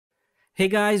Hey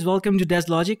guys, welcome to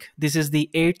DezLogic. This is the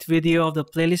 8th video of the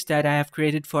playlist that I have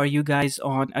created for you guys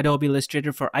on Adobe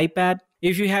Illustrator for iPad.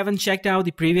 If you haven't checked out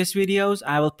the previous videos,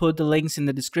 I will put the links in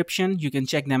the description. You can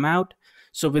check them out.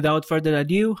 So without further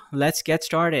ado, let's get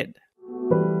started.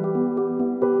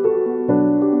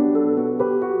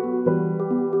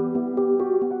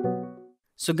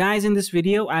 So guys, in this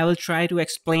video, I will try to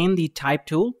explain the type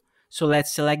tool. So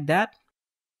let's select that.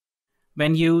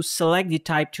 When you select the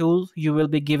type tool, you will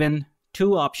be given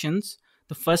two options.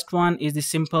 The first one is the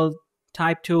simple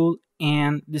type tool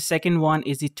and the second one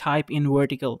is the type in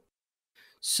vertical.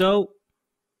 So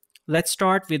let's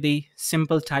start with the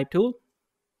simple type tool.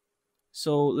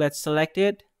 So let's select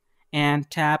it and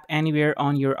tap anywhere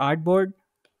on your artboard,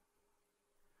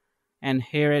 and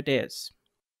here it is.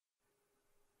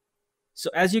 So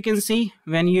as you can see,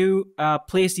 when you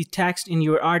place the text in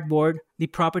your artboard, the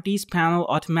properties panel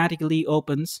automatically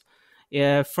opens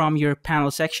from your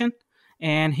panel section.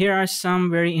 And here are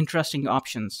some very interesting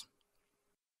options.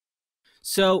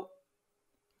 So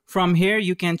from here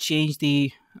you can change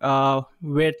the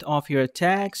width of your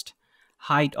text,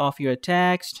 height of your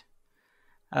text,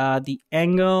 the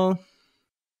angle,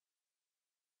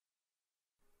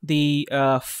 the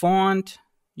font.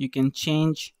 You can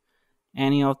change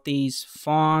any of these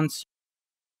fonts.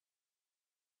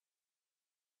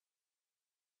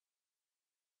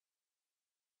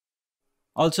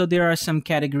 Also, there are some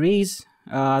categories.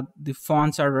 The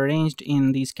fonts are arranged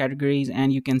in these categories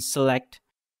and you can select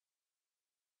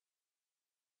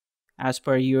as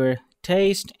per your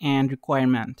taste and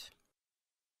requirement.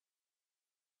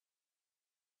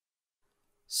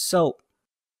 So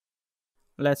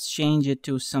let's change it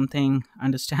to something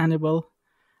understandable.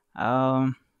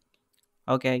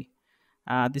 Okay,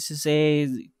 this is a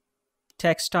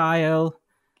text style.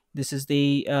 This is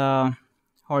the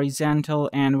horizontal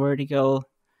and vertical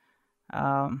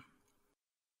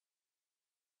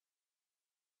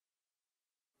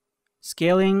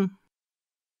scaling.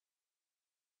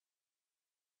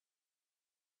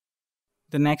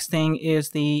 The next thing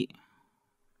is the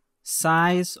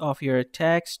size of your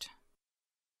text.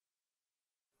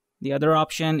 The other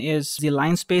option is the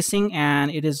line spacing,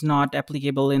 and it is not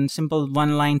applicable in simple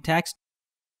one-line text.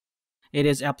 It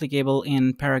is applicable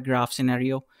in paragraph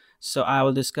scenario. So I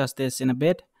will discuss this in a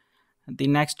bit. The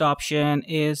next option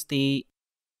is the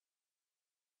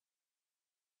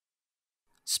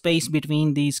space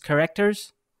between these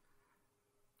characters.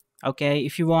 Okay,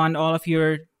 if you want all of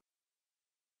your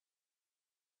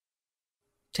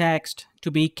text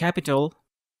to be capital,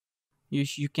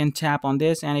 you can tap on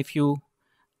this, and if you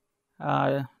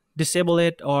disable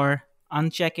it or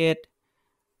uncheck it,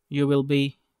 you will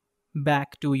be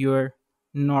back to your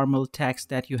normal text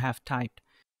that you have typed.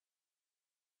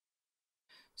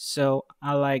 So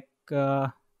I like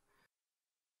to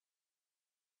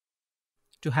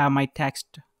have my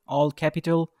text all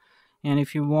capital, and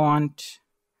if you want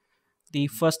the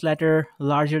first letter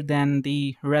larger than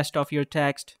the rest of your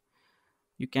text,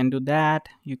 you can do that.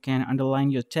 You can underline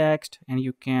your text, and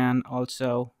you can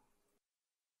also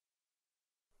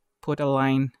put a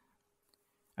line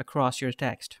across your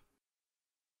text.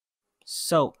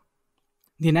 So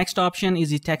the next option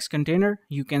is the text container.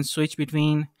 You can switch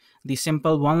between the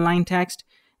simple one-line text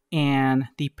and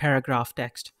the paragraph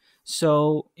text.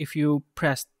 So if you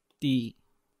press the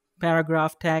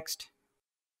paragraph text,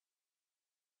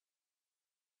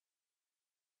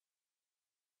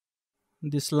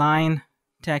 this line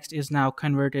text is now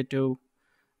converted to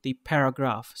the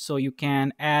paragraph. So you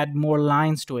can add more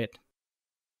lines to it.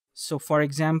 So for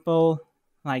example,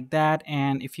 like that.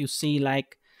 And if you see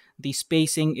like the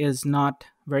spacing is not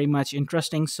very much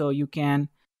interesting, so you can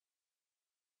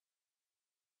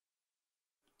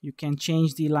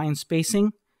change the line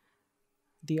spacing,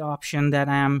 the option that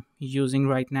I am using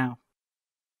right now.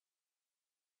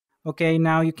 Okay,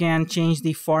 now you can change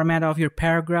the format of your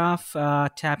paragraph,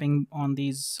 tapping on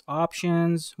these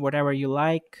options, whatever you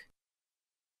like.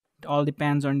 It all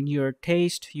depends on your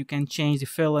taste. You can change the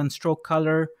fill and stroke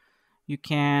color. You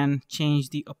can change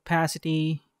the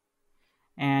opacity,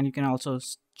 and you can also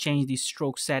change the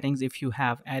stroke settings if you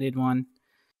have added one.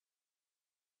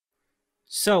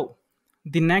 So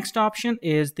the next option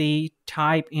is the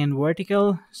type in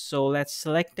vertical. So let's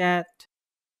select that.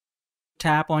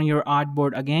 Tap on your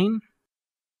artboard again,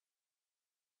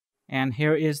 and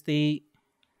here is the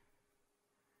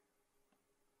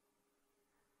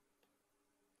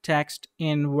text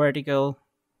in vertical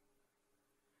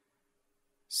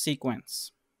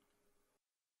sequence.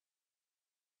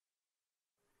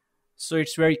 So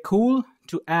it's very cool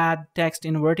to add text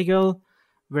in vertical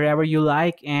wherever you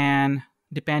like, and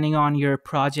depending on your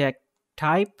project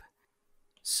type,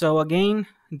 So again,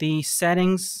 the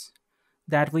settings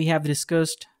that we have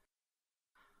discussed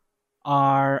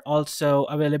are also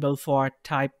available for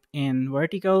type in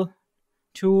vertical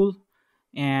tool,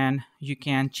 and you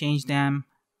can change them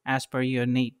as per your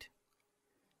need.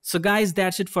 So guys,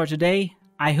 that's it for today.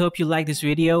 I hope you like this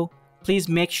video. Please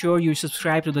make sure you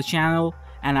subscribe to the channel,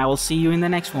 and I will see you in the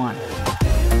next one.